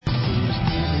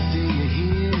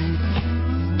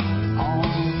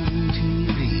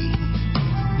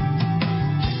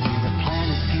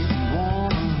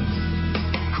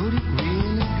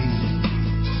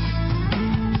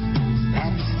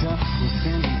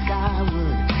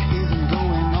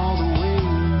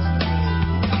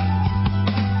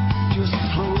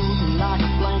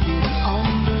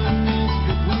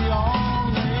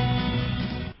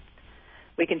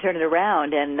turn it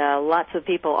around, and lots of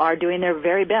people are doing their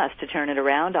very best to turn it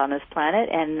around on this planet,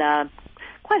 and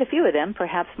quite a few of them,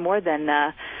 perhaps more than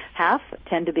half,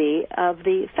 tend to be of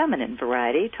the feminine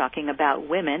variety, talking about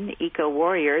women,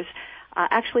 eco-warriors,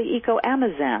 actually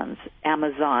eco-Amazons,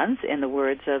 in the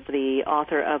words of the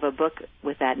author of a book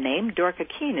with that name. Dorka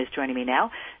Keehn is joining me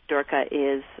now. Dorka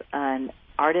is an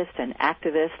artist and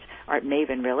activist, art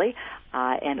maven really,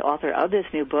 and author of this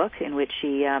new book in which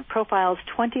she profiles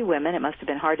 20 women. It must have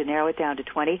been hard to narrow it down to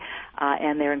 20,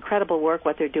 and their incredible work,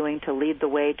 what they're doing to lead the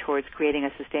way towards creating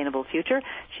a sustainable future.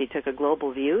 She took a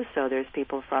global view, so there's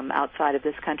people from outside of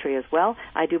this country as well,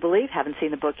 I do believe. Haven't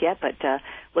seen the book yet, but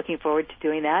looking forward to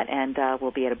doing that, and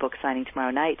we'll be at a book signing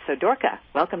tomorrow night. So, Dorka,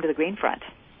 welcome to the Green Front.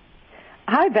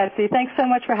 Hi, Betsy. Thanks so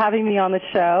much for having me on the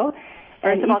show.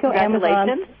 First of all,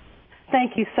 congratulations.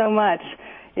 Thank you so much.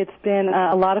 It's been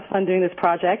a lot of fun doing this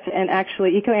project, and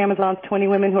actually Eco-Amazon's 20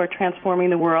 Women Who Are Transforming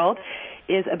the World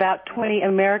is about 20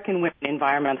 American women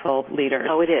environmental leaders.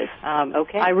 Oh, it is.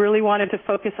 Okay. I really wanted to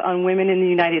focus on women in the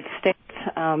United States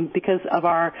because of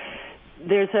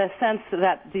there's a sense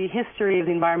that the history of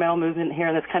the environmental movement here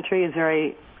in this country is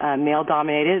very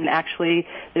male-dominated, and actually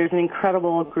there's an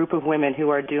incredible group of women who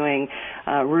are doing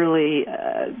really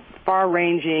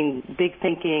far-ranging, big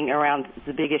thinking around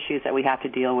the big issues that we have to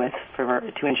deal with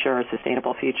to ensure a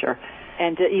sustainable future.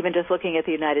 And even just looking at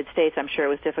the United States, I'm sure it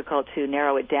was difficult to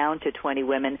narrow it down to 20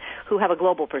 women who have a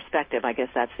global perspective. I guess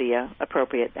that's the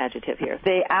appropriate adjective here.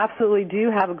 They absolutely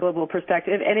do have a global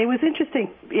perspective, and it was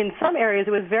interesting. In some areas,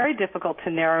 it was very difficult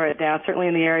to narrow it down, certainly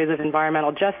in the areas of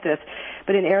environmental justice,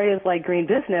 but in areas like green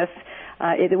business,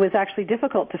 it was actually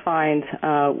difficult to find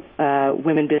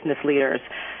women business leaders.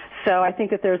 So I think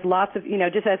that there's lots of,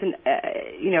 just as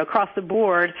across the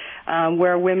board,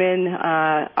 where women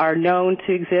are known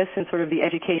to exist in sort of the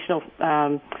educational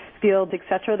fields, et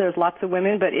cetera, there's lots of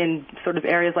women, but in sort of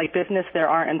areas like business,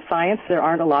 in science, there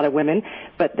aren't a lot of women,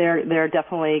 but they're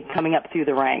definitely coming up through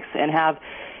the ranks and have,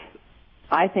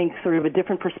 I think, sort of a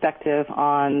different perspective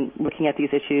on looking at these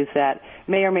issues that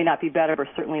may or may not be better, but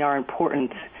certainly are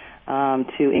important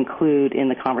to include in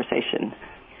the conversation.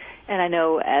 And I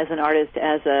know as an artist,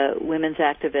 as a women's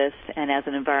activist, and as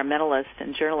an environmentalist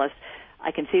and journalist,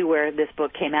 I can see where this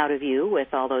book came out of you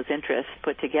with all those interests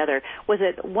put together. Was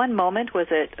it one moment, was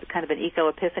it kind of an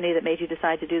eco-epiphany that made you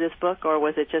decide to do this book, or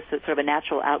was it just sort of a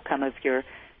natural outcome of your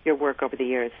work over the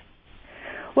years?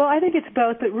 Well, I think it's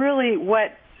both, but really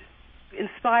what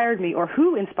inspired me, or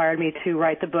who inspired me to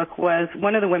write the book, was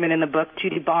one of the women in the book,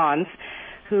 Judy Bonds,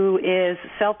 who is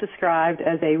self-described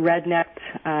as a rednecked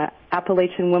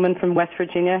Appalachian woman from West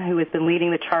Virginia who has been leading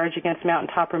the charge against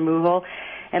mountaintop removal.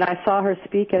 And I saw her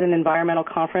speak at an environmental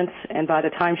conference, and by the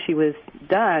time she was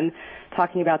done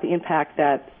talking about the impact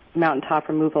that mountaintop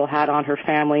removal had on her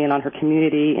family and on her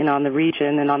community and on the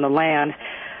region and on the land,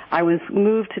 I was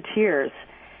moved to tears.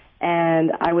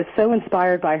 And I was so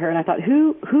inspired by her, and I thought,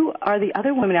 who are the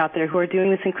other women out there who are doing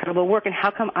this incredible work, and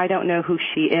how come I don't know who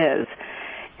she is?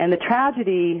 And the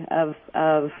tragedy of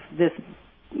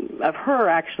her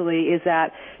actually is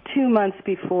that 2 months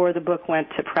before the book went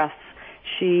to press,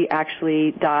 she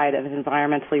actually died of an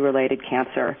environmentally related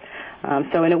cancer.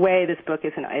 So in a way, this book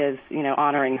is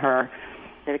honoring her.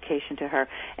 Dedication to her.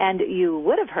 And you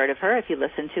would have heard of her if you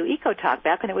listened to Eco Talk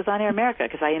back when it was on Air America,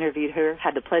 because I interviewed her,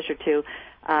 had the pleasure to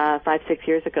 5-6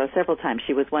 years ago several times.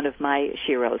 She was one of my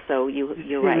sheroes. So you're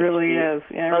right. She really is.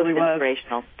 Yeah, it really was.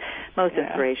 Inspirational. Most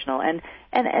inspirational.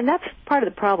 And that's part of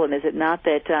the problem, is it not,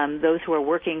 that those who are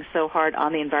working so hard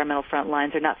on the environmental front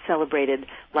lines are not celebrated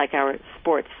like our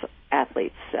sports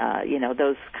athletes,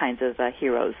 those kinds of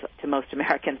heroes to most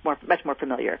Americans, much more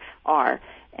familiar, are.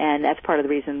 And that's part of the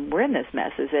reason we're in this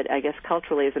mess, is that I guess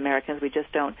culturally as Americans we just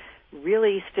don't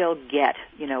really still get,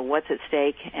 what's at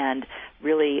stake, and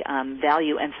really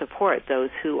value and support those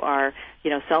who are,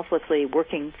 selflessly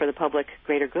working for the public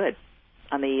greater good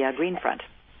on the green front.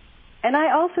 And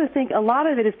I also think a lot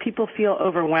of it is people feel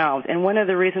overwhelmed. And one of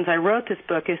the reasons I wrote this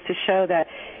book is to show that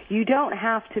you don't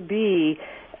have to be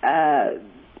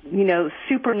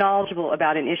super knowledgeable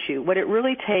about an issue. What it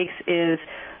really takes is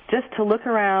just to look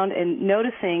around and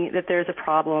noticing that there's a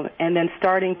problem and then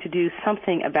starting to do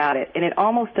something about it. And it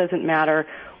almost doesn't matter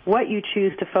what you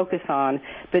choose to focus on,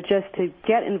 but just to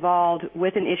get involved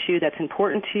with an issue that's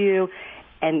important to you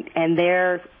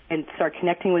and start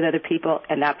connecting with other people,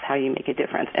 and that's how you make a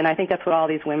difference. And I think that's what all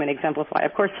these women exemplify.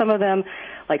 Of course, some of them,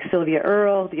 like Sylvia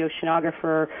Earle, the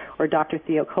oceanographer, or Dr.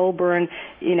 Theo Colburn,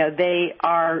 they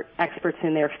are experts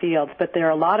in their fields, but there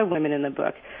are a lot of women in the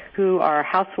book who are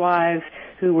housewives,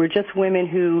 who were just women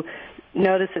who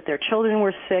noticed that their children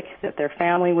were sick, that their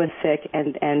family was sick,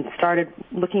 and started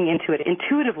looking into it,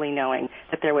 intuitively knowing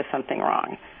that there was something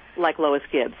wrong. Like Lois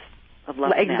Gibbs of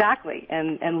Love Canal. Exactly.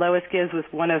 And Lois Gibbs was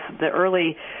one of the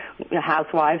early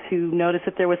housewives who noticed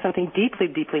that there was something deeply,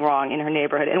 deeply wrong in her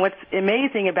neighborhood. And what's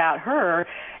amazing about her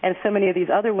and so many of these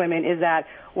other women is that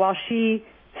while she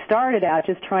started out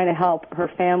just trying to help her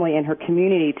family and her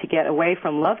community to get away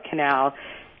from Love Canal,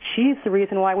 she's the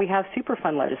reason why we have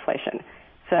Superfund legislation.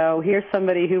 So here's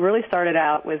somebody who really started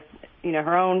out with,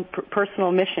 her own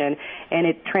personal mission, and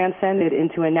it transcended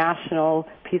into a national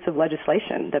piece of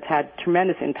legislation that's had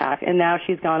tremendous impact. And now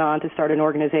she's gone on to start an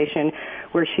organization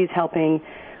where she's helping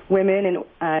women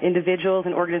and individuals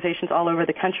and organizations all over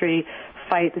the country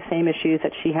fight the same issues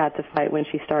that she had to fight when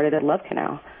she started at Love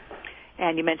Canal.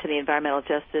 And you mentioned the environmental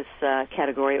justice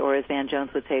category, or as Van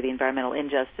Jones would say, the environmental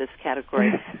injustice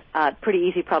category. Pretty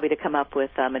easy probably to come up with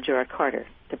Majora Carter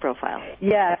to profile.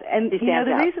 Yes, and the out.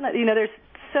 reason that, there's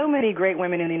so many great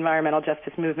women in the environmental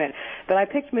justice movement, but I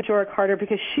picked Majora Carter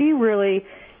because she really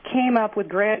came up with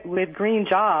green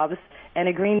jobs and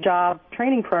a green job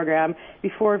training program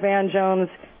before Van Jones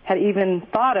had even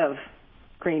thought of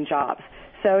green jobs.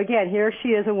 So again, here she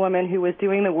is, a woman who was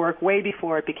doing the work way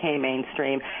before it became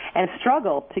mainstream and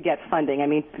struggled to get funding. I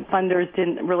mean, funders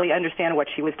didn't really understand what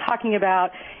she was talking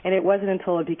about, and it wasn't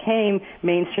until it became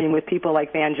mainstream with people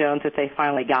like Van Jones that they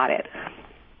finally got it.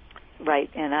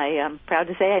 Right, and I am proud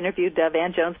to say I interviewed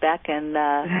Van Jones back in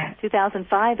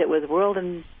 2005. It was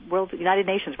United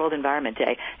Nations World Environment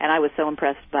Day, and I was so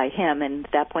impressed by him. And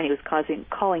at that point, he was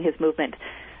calling his movement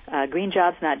 "Green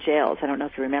Jobs, Not Jails." I don't know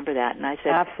if you remember that. And I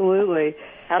said, absolutely.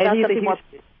 How about something more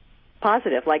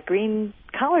positive, like green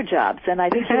collar jobs? And I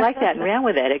think he liked that and ran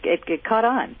with it. It caught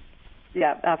on.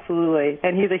 Yeah, absolutely.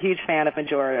 And he's a huge fan of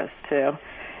Majora's too.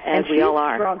 As we all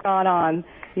are. And she's gone on,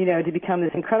 to become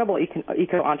this incredible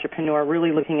eco-entrepreneur,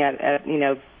 really looking at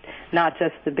not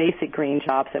just the basic green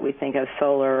jobs that we think of,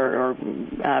 solar or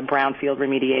brownfield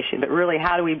remediation, but really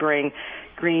how do we bring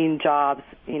green jobs,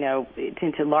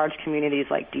 into large communities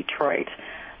like Detroit.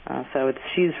 So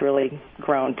she's really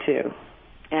grown too.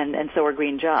 And so are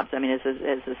green jobs. I mean, as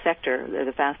a sector, they're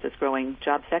the fastest growing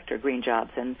job sector, green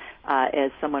jobs. And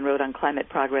as someone wrote on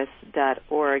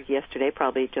climateprogress.org yesterday,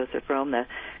 probably Joseph Rome, the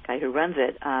guy who runs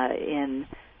it,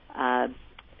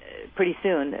 pretty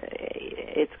soon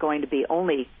it's going to be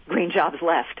only green jobs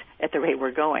left at the rate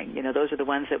we're going. Those are the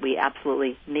ones that we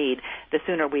absolutely need. The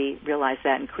sooner we realize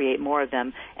that and create more of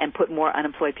them and put more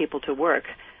unemployed people to work,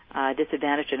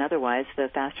 disadvantaged and otherwise, the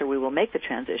faster we will make the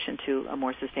transition to a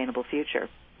more sustainable future.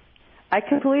 I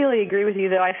completely agree with you,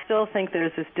 though I still think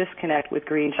there's this disconnect with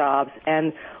green jobs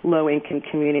and low-income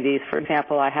communities. For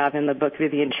example, I have in the book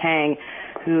Vivian Chang,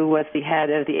 who was the head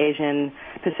of the Asian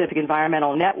Pacific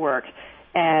Environmental Network,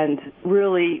 and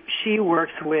really she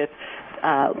works with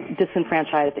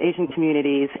disenfranchised Asian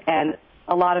communities, and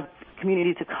a lot of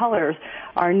communities of colors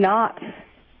are not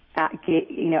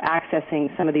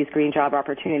accessing some of these green job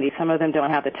opportunities. Some of them don't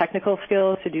have the technical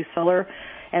skills to do solar.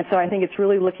 And so I think it's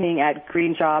really looking at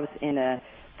green jobs in a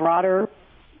broader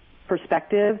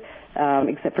perspective,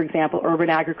 for example, urban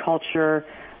agriculture,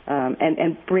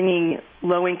 and bringing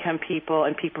low-income people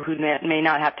and people who may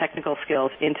not have technical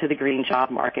skills into the green job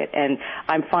market. And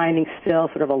I'm finding still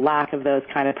sort of a lack of those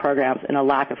kind of programs and a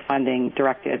lack of funding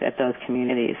directed at those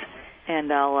communities.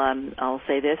 And I'll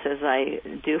say this, as I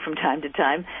do from time to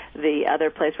time, the other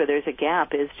place where there's a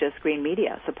gap is just green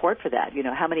media, support for that.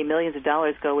 How many millions of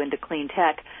dollars go into clean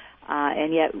tech,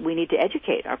 and yet we need to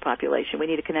educate our population. We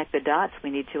need to connect the dots. We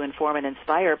need to inform and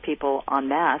inspire people en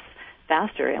masse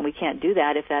faster, and we can't do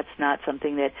that if that's not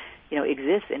something that,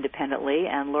 exists independently.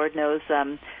 And Lord knows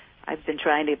I've been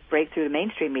trying to break through the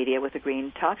mainstream media with a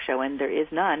green talk show, and there is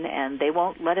none, and they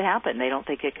won't let it happen. They don't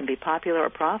think it can be popular or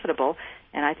profitable.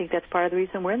 And I think that's part of the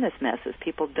reason we're in this mess, is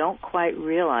people don't quite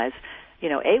realize,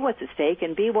 A, what's at stake,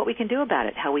 and B, what we can do about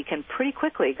it, how we can pretty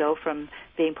quickly go from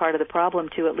being part of the problem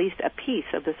to at least a piece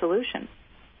of the solution.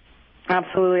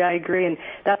 Absolutely, I agree. And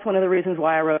that's one of the reasons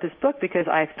why I wrote this book, because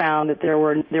I found that there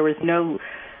was no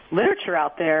literature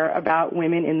out there about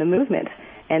women in the movement,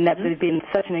 and that they've been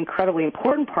such an incredibly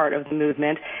important part of the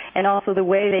movement, and also the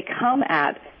way they come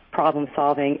at problem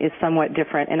solving is somewhat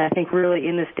different. And I think really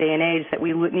in this day and age that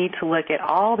we need to look at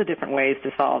all the different ways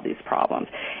to solve these problems.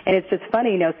 And it's just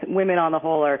funny, women on the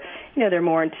whole are, they're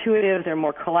more intuitive, they're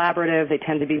more collaborative, they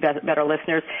tend to be better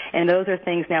listeners. And those are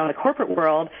things now in the corporate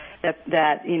world that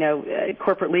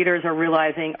corporate leaders are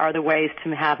realizing are the ways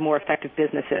to have more effective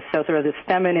businesses. So sort of this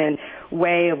feminine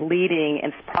way of leading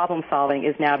and problem solving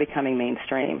is now becoming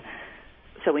mainstream.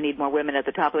 So we need more women at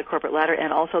the top of the corporate ladder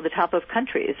and also the top of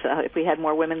countries. If we had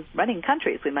more women running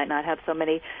countries, we might not have so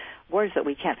many wars that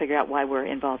we can't figure out why we're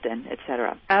involved in, et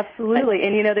cetera. Absolutely.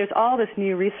 And, there's all this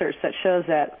new research that shows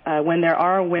that when there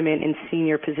are women in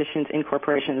senior positions in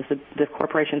corporations, the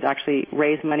corporations actually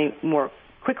raise money more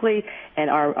quickly and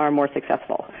are more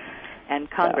successful. And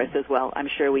Congress as well. I'm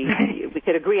sure we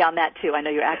could agree on that, too. I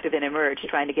know you're active in Emerge,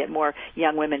 trying to get more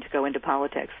young women to go into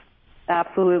politics.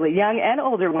 Absolutely. Young and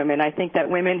older women. I think that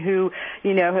women who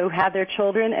have their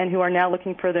children and who are now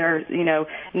looking for their,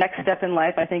 next step in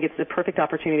life, I think it's the perfect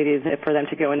opportunity for them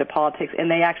to go into politics. And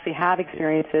they actually have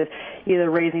experiences either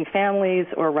raising families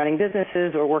or running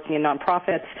businesses or working in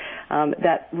nonprofits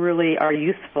that really are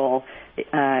useful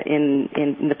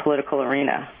in the political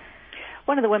arena.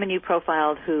 One of the women you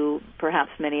profiled who perhaps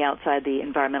many outside the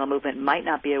environmental movement might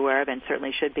not be aware of and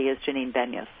certainly should be is Janine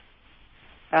Benyus.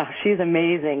 Oh, she's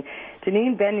amazing.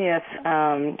 Janine Benyus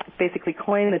basically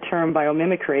coined the term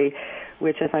biomimicry,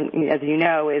 which, as you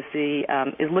know, is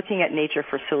looking at nature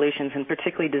for solutions, and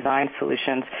particularly design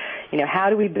solutions. How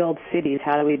do we build cities?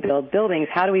 How do we build buildings?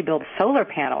 How do we build solar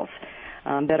panels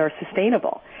that are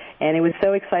sustainable? And it was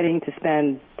so exciting to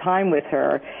spend time with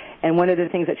her. And one of the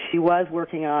things that she was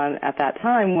working on at that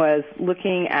time was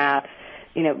looking at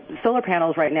solar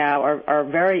panels right now are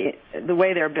the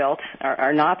way they're built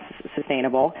are not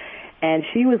sustainable. And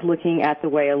she was looking at the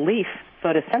way a leaf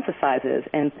photosynthesizes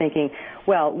and thinking,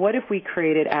 well, what if we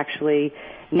created actually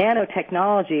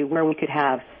nanotechnology where we could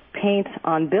have paint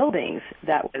on buildings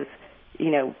that was,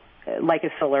 like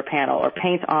a solar panel, or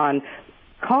paint on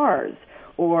cars,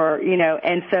 or,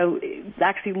 and so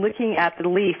actually looking at the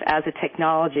leaf as a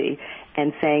technology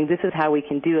and saying this is how we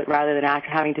can do it rather than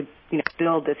having to,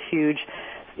 build this huge,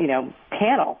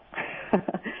 panel.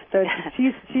 So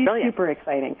she's super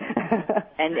exciting.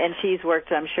 and she's worked,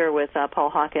 I'm sure, with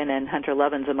Paul Hawken and Hunter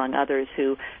Lovins, among others,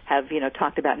 who have,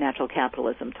 talked about natural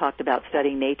capitalism, talked about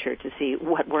studying nature to see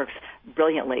what works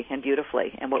brilliantly and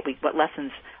beautifully and what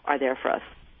lessons are there for us.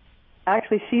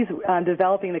 Actually, she's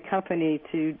developing the company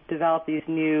to develop these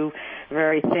new,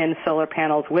 very thin solar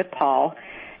panels with Paul.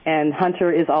 And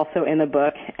Hunter is also in the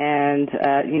book, and,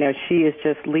 she is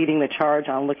just leading the charge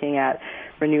on looking at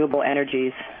renewable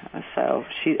energies. So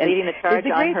she's leading the charge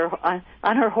on her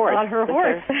horse. On her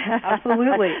horse,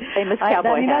 absolutely. Famous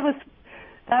cowboy hat.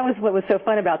 That was what was so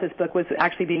fun about this book, was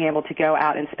actually being able to go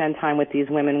out and spend time with these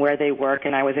women where they work.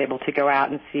 And I was able to go out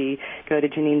and go to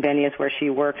Janine Benyus where she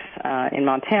works in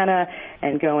Montana,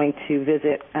 and going to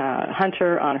visit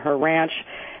Hunter on her ranch,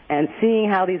 and seeing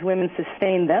how these women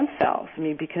sustain themselves. I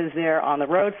mean, because they're on the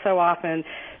road so often,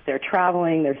 they're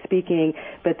traveling, they're speaking,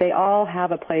 but they all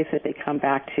have a place that they come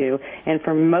back to. And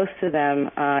for most of them,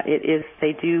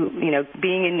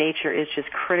 being in nature is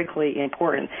just critically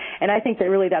important. And I think that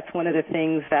really that's one of the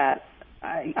things that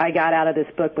I got out of this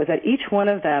book, was that each one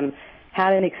of them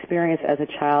had an experience as a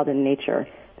child in nature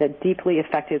that deeply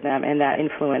affected them and that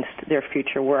influenced their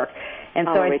future work. And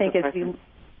so I think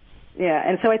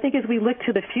as we look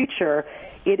to the future,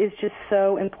 it is just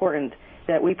so important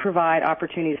that we provide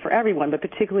opportunities for everyone, but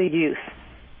particularly youth,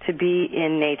 to be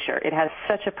in nature. It has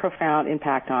such a profound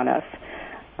impact on us.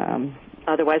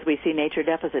 Otherwise, we see nature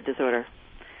deficit disorder.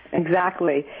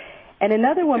 Exactly. And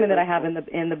another woman that I have in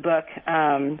the book,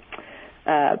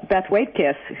 Beth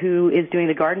Waitkiss, who is doing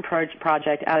the Garden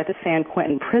Project out at the San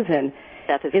Quentin prison,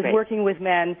 is working with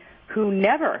men who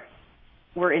never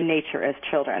were in nature as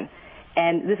children.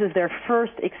 And this is their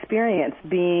first experience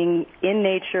being in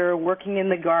nature, working in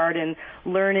the garden,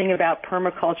 learning about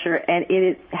permaculture, and it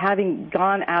is having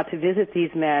gone out to visit these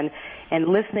men and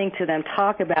listening to them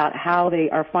talk about how they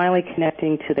are finally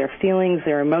connecting to their feelings,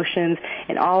 their emotions,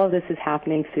 and all of this is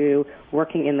happening through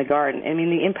working in the garden. I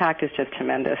mean, the impact is just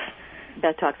tremendous.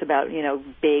 That talks about,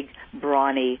 big,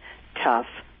 brawny, tough,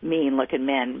 mean-looking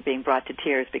men being brought to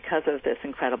tears because of this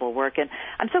incredible work. And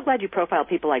I'm so glad you profiled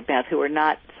people like Beth, who are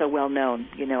not so well known,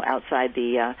 outside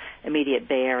the immediate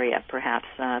Bay Area, perhaps,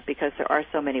 because there are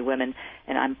so many women.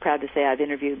 And I'm proud to say I've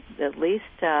interviewed at least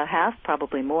half,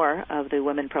 probably more, of the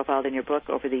women profiled in your book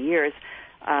over the years.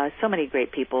 So many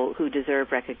great people who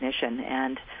deserve recognition.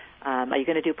 And are you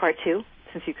going to do part 2,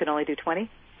 since you could only do 20?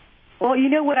 Well,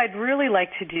 what I'd really like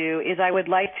to do is I would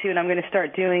like to, and I'm going to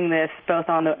start doing this both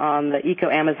on the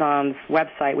Eco-Amazon's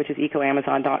website, which is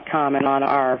ecoamazon.com, and on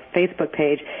our Facebook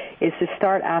page, is to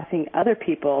start asking other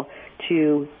people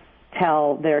to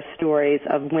tell their stories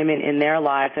of women in their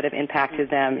lives that have impacted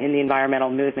them in the environmental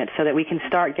movement, so that we can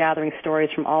start gathering stories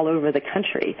from all over the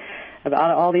country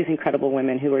about all these incredible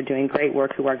women who are doing great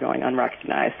work, who are going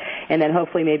unrecognized. And then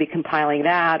hopefully maybe compiling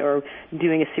that or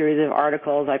doing a series of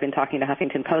articles. I've been talking to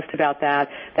Huffington Post about that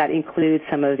includes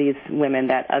some of these women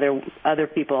that other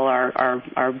people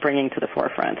are bringing to the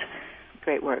forefront.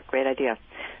 Great work. Great idea.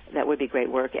 That would be great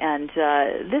work. And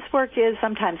this work is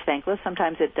sometimes thankless.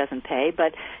 Sometimes it doesn't pay,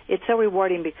 but it's so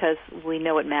rewarding because we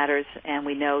know it matters, and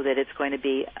we know that it's going to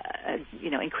be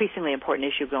increasingly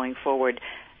important issue going forward.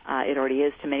 It already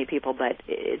is to many people, but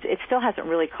it still hasn't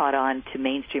really caught on to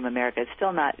mainstream America. It's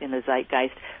still not in the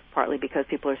zeitgeist, partly because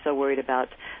people are so worried about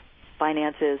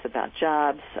finances, about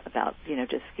jobs, about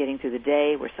just getting through the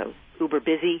day. We're so uber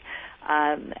busy.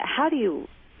 How do you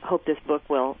hope this book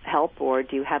will help, or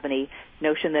do you have any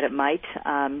notion that it might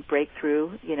break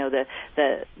through,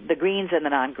 the greens and the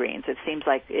non-greens? It seems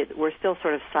like we're still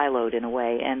sort of siloed in a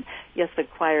way. And yes, the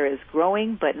choir is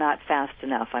growing, but not fast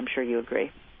enough. I'm sure you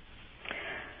agree.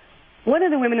 One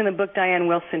of the women in the book, Diane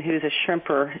Wilson, who's a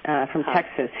shrimper from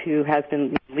Texas, who has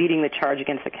been leading the charge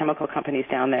against the chemical companies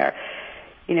down there,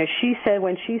 she said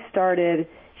when she started,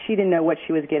 she didn't know what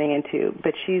she was getting into,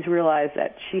 but she's realized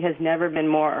that she has never been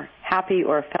more happy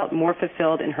or felt more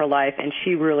fulfilled in her life, and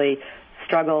she really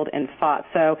struggled and fought.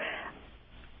 So,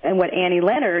 and what Annie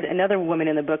Leonard, another woman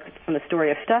in the book from the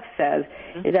Story of Stuff, says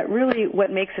is that really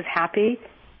what makes us happy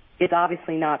is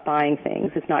obviously not buying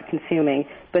things, it's not consuming,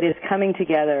 but it's coming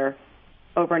together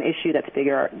over an issue that's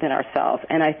bigger than ourselves.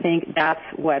 And I think that's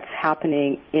what's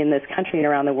happening in this country and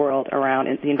around the world around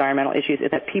the environmental issues,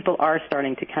 is that people are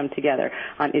starting to come together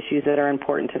on issues that are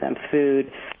important to them: food,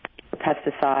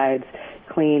 pesticides,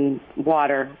 clean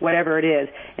water, whatever it is.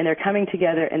 And they're coming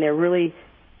together, and they're really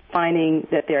finding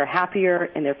that they're happier,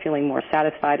 and they're feeling more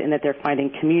satisfied, and that they're finding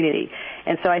community.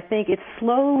 And so I think it's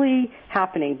slowly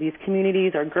happening. These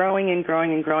communities are growing and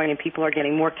growing and growing, and people are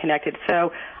getting more connected.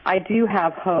 So I do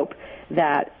have hope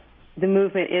that the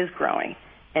movement is growing,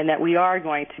 and that we are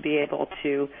going to be able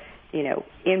to,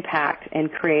 impact and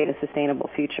create a sustainable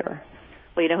future.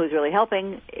 Well, who's really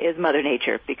helping is Mother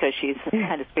Nature, because she's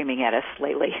kind of screaming at us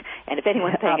lately. And if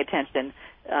anyone's paying attention,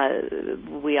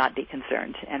 we ought to be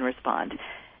concerned and respond.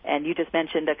 And you just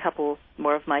mentioned a couple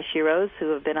more of my sheroes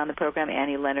who have been on the program,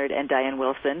 Annie Leonard and Diane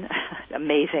Wilson.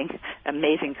 Amazing,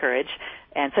 amazing courage,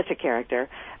 and such a character.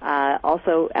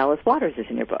 Also, Alice Waters is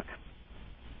in your book.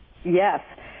 Yes.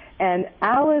 And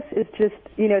Alice is just,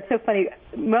 it's so funny.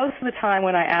 Most of the time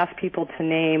when I ask people to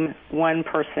name one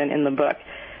person in the book,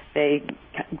 they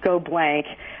go blank,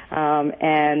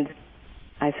 and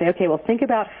I say, okay, well, think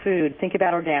about food, think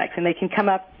about organics, and they can come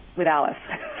up with Alice.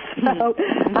 So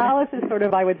Alice is sort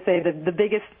of, I would say, the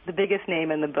biggest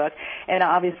name in the book, and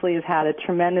obviously has had a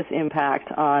tremendous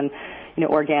impact on,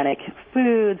 organic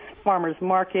foods, farmers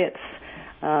markets,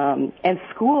 and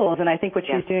schools. And I think what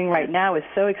she's doing right now is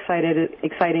so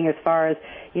exciting as far as,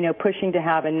 pushing to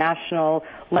have a national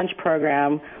lunch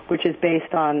program which is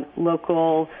based on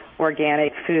local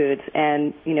organic foods.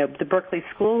 And, the Berkeley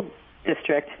School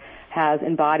District has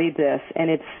embodied this, and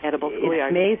it's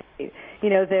amazing.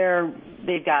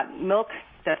 They've got milk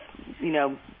that's,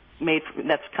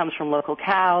 that comes from local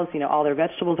cows. All their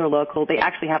vegetables are local. They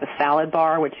actually have a salad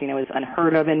bar, which, is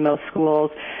unheard of in most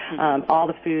schools. All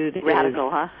the food radical,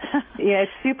 huh?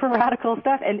 It's super radical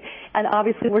stuff. And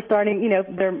obviously we're starting,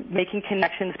 they're making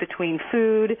connections between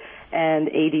food and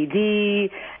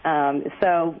ADD.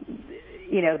 So,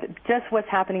 just what's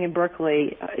happening in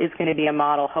Berkeley is going to be a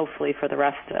model, hopefully, for the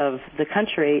rest of the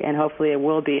country, and hopefully it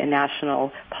will be a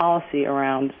national policy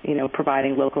around,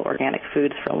 providing local organic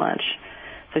foods for lunch.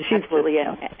 So she's absolutely,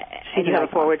 and you have a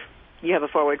forward. You have a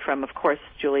forward from, of course,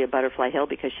 Julia Butterfly Hill,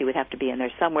 because she would have to be in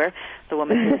there somewhere. The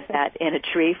woman who sat in a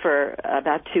tree for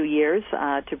about 2 years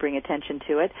to bring attention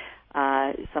to it.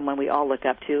 Someone we all look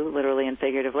up to, literally and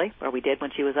figuratively, or we did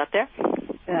when she was up there.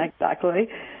 Exactly.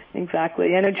 And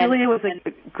Julia was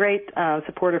a great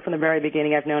supporter from the very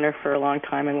beginning. I've known her for a long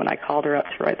time, and when I called her up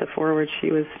to write the foreword,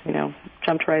 she was,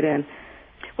 jumped right in.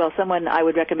 Well, someone I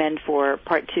would recommend for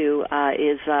part 2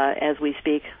 is, as we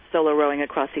speak, solo rowing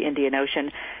across the Indian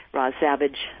Ocean, Roz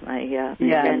Savage, my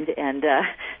friend, and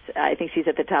I think she's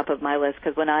at the top of my list,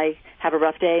 because when I have a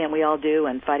rough day, and we all do,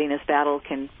 and fighting this battle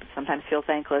can sometimes feel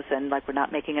thankless and like we're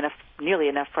not making nearly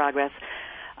enough progress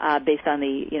based on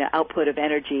the output of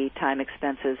energy, time,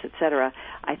 expenses, etc.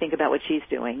 I think about what she's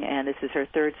doing, and this is her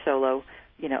third solo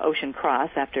ocean cross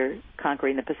after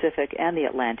conquering the Pacific and the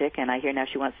Atlantic, and I hear now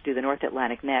she wants to do the North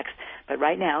Atlantic next. But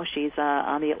right now she's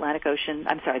on the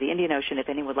the Indian Ocean. If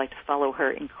anyone would like to follow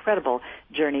her incredible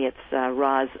journey, it's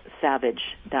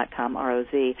rozsavage.com,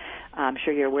 R-O-Z. I'm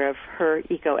sure you're aware of her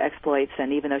eco-exploits,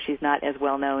 and even though she's not as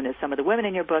well known as some of the women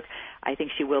in your book, I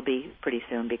think she will be pretty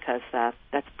soon, because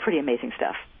that's pretty amazing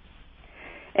stuff.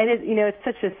 And it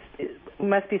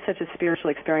must be such a spiritual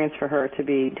experience for her to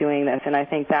be doing this. And I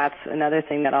think that's another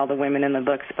thing that all the women in the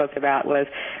book spoke about was,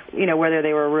 whether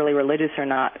they were really religious or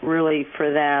not, really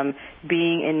for them,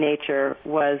 being in nature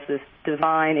was this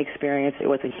divine experience. It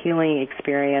was a healing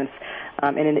experience,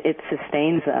 and it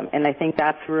sustains them. And I think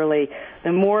that's really,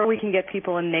 the more we can get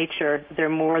people in nature, the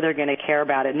more they're going to care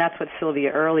about it. And that's what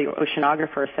Sylvia Early,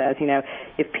 oceanographer, says.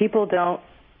 If people don't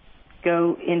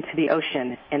go into the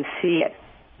ocean and see it,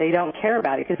 they don't care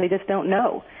about it because they just don't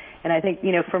know. And I think,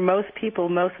 for most people,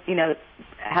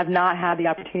 have not had the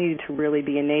opportunity to really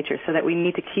be in nature, so that we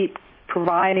need to keep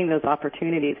providing those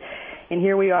opportunities. And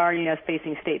here we are,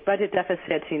 facing state budget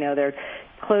deficits. They're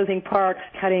closing parks,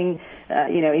 cutting,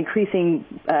 increasing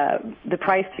the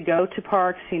price to go to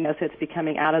parks, so it's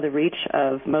becoming out of the reach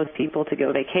of most people to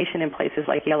go vacation in places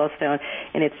like Yellowstone.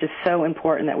 And it's just so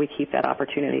important that we keep that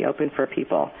opportunity open for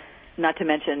people. Not to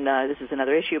mention, this is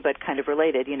another issue, but kind of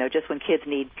related, just when kids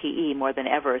need PE more than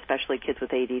ever, especially kids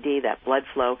with ADD, that blood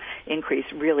flow increase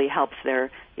really helps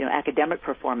their, academic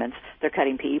performance. They're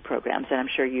cutting PE programs, and I'm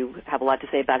sure you have a lot to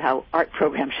say about how art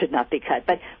programs should not be cut,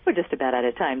 but we're just about out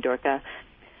of time, Dorka.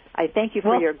 I thank you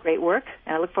for your great work,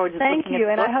 and I look forward to looking at the book. Thank you,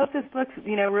 and I hope this book,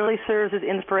 really serves as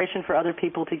inspiration for other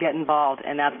people to get involved,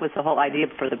 and that's what's the whole idea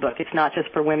for the book. It's not just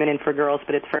for women and for girls,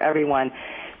 but it's for everyone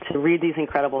to read these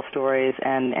incredible stories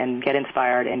and get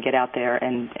inspired and get out there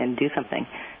and do something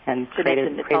and create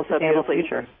a sustainable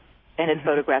future. And it's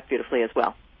photographed beautifully as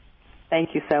well.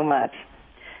 Thank you so much.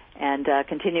 And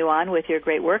continue on with your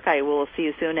great work. I will see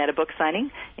you soon at a book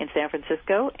signing in San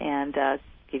Francisco and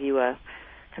give you a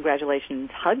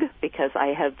congratulations hug, because I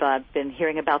have been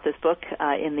hearing about this book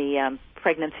in the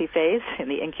pregnancy phase, in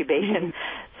the incubation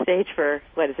stage for,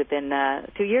 what has it been,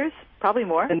 2 years? Probably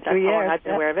more. That's how long I've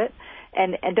been aware of it.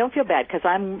 And don't feel bad, because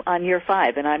I'm on year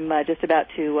 5, and I'm just about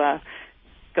to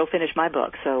go finish my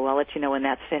book, so I'll let you know when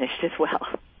that's finished as well.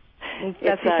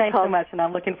 Thanks so much, and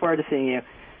I'm looking forward to seeing you.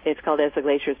 It's called As the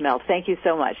Glaciers Melt. Thank you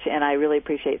so much, and I really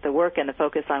appreciate the work and the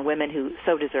focus on women who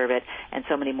so deserve it, and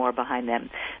so many more behind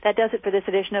them. That does it for this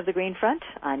edition of The Green Front.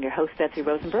 I'm your host, Betsy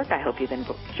Rosenberg. I hope you've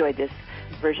enjoyed this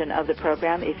version of the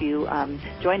program. If you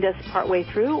joined us partway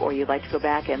through, or you'd like to go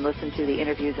back and listen to the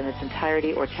interviews in its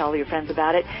entirety or tell your friends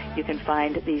about it, you can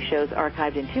find these shows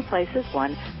archived in 2 places.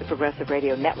 One, the Progressive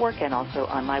Radio Network, and also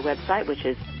on my website, which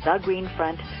is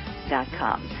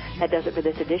thegreenfront.com. That does it for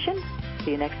this edition.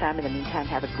 See you next time. In the meantime,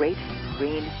 have a great,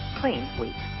 green, clean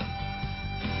week.